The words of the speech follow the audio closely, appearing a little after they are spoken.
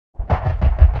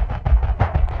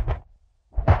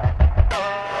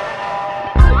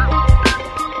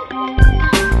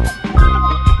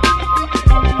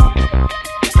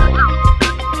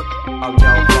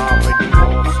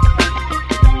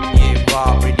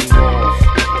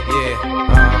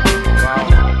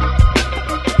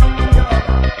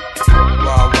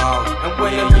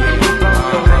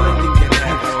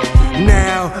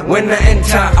when I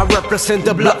enter, I represent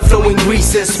the blood flowing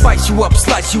greases. Spice you up,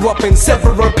 slice you up in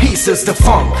several pieces. The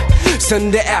funk,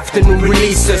 Sunday afternoon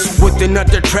releases with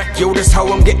another track, yo, that's how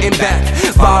I'm getting back.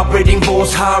 Vibrating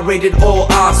balls, high rated,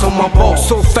 all eyes on my balls.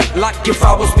 So fat like if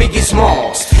I was Biggie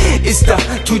Smalls. It's the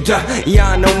to the, yeah,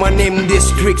 I know my name,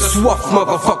 10Strict. Swaff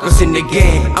motherfuckers in the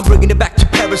game. I'm bringing it back to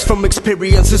Paris from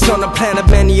experiences on a planet.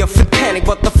 Many of it panic,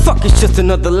 what the fuck is just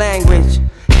another language.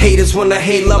 Haters wanna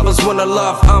hate, lovers wanna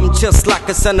love. I'm just like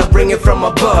a son, I bring it from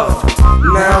above.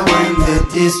 Now when the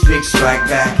 10Strict strike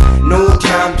back, no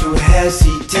time to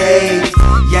hesitate.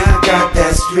 Yeah, I got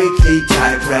that strictly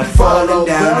type rap falling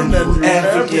down on you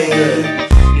every day.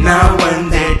 Now when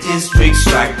the 10Strict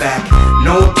strike back,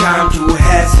 no time to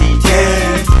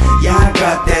hesitate. Yeah, I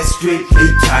got that strictly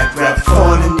type rap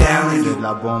falling down on you.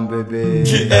 La bombe bébé.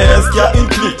 Qui est-ce qui a une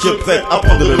clique qui est prête à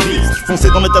prendre le risque? Foncer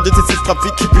dans l'état de ces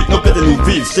trafics qui piquent nos pètes et nous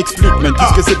visent. J'explique même tout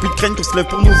ce que ces putes craignent qu'on se lève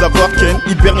pour nous avoir ken.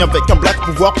 Hiberne avec un black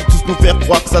pouvoir pour tous nous faire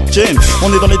croire que ça tienne.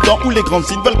 On est dans les temps où les grands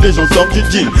signes veulent que les gens sortent du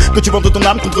jean. Que tu vendes ton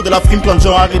âme contre de la frime, plein de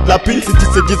gens arrêtent de la pile. Si tu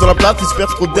sais 10 dans la place, ils se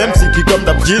perdent trop d'aime, c'est qui comme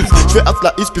d'ab jeans. Je fais as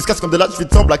la is, plus casse comme de là, je fais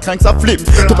de semblant craint que ça flippe.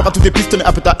 Toi par à tous tes pistes, tenez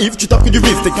un peu ta if, tu t'as pris du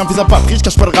vice. T'es qu'un visa pas pris, je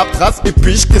cache pas le rap trace, et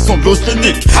puis t'es son de l'eau, je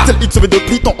nique. C'est le X sauvé de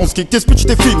pli, ton 11 kick, t'es tu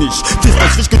t'es finish. Fils on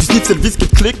fiche que tu sniffes, c'est le vice qui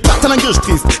te clique. T'as la gueule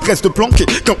triste, reste planqué.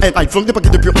 Comme un iPhone, des paquets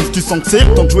de pure 11, tu sens que c'est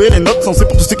le temps de jouer les notes censées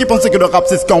pour tous ceux qui pensaient que le rap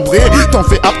c'est scambré. T'en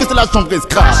fais après, c'est la chambre et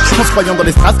crash. En se croyant dans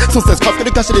les strass, sans cesse frappe que de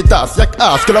cacher les tasses. Y'a que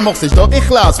as, que la mort c'est j'dors et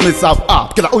classe, mais savent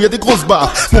que là où y'a des grosses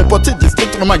barres. Mon pote c'est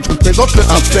 10Strict, sur le mic, je vous présente le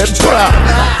 1-7, voilà.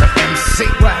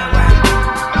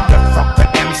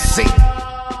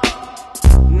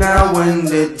 Now when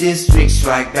the 10Strict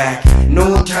strike back,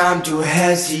 no time to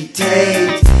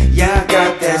hesitate. Yeah, I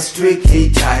got that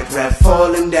strictly type rap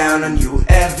falling down on you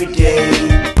every day.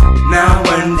 Now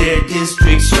when the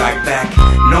 10Strict strike back,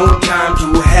 no time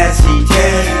to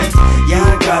hesitate. Yeah,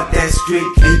 I got that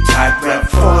strictly type rap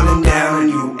falling down on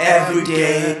you every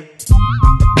day.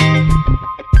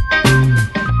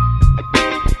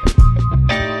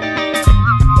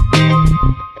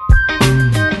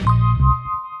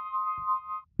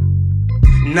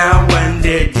 Now when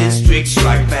the 10Strict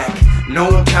strike back,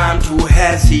 no time to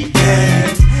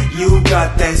hesitate. You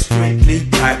got that strictly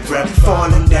type rap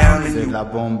falling down on you. La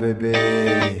bombe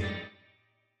bébé.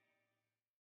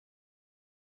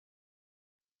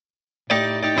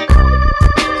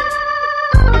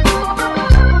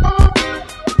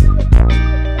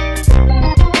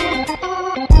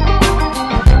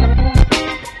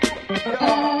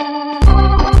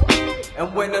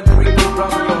 And when I drink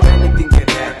around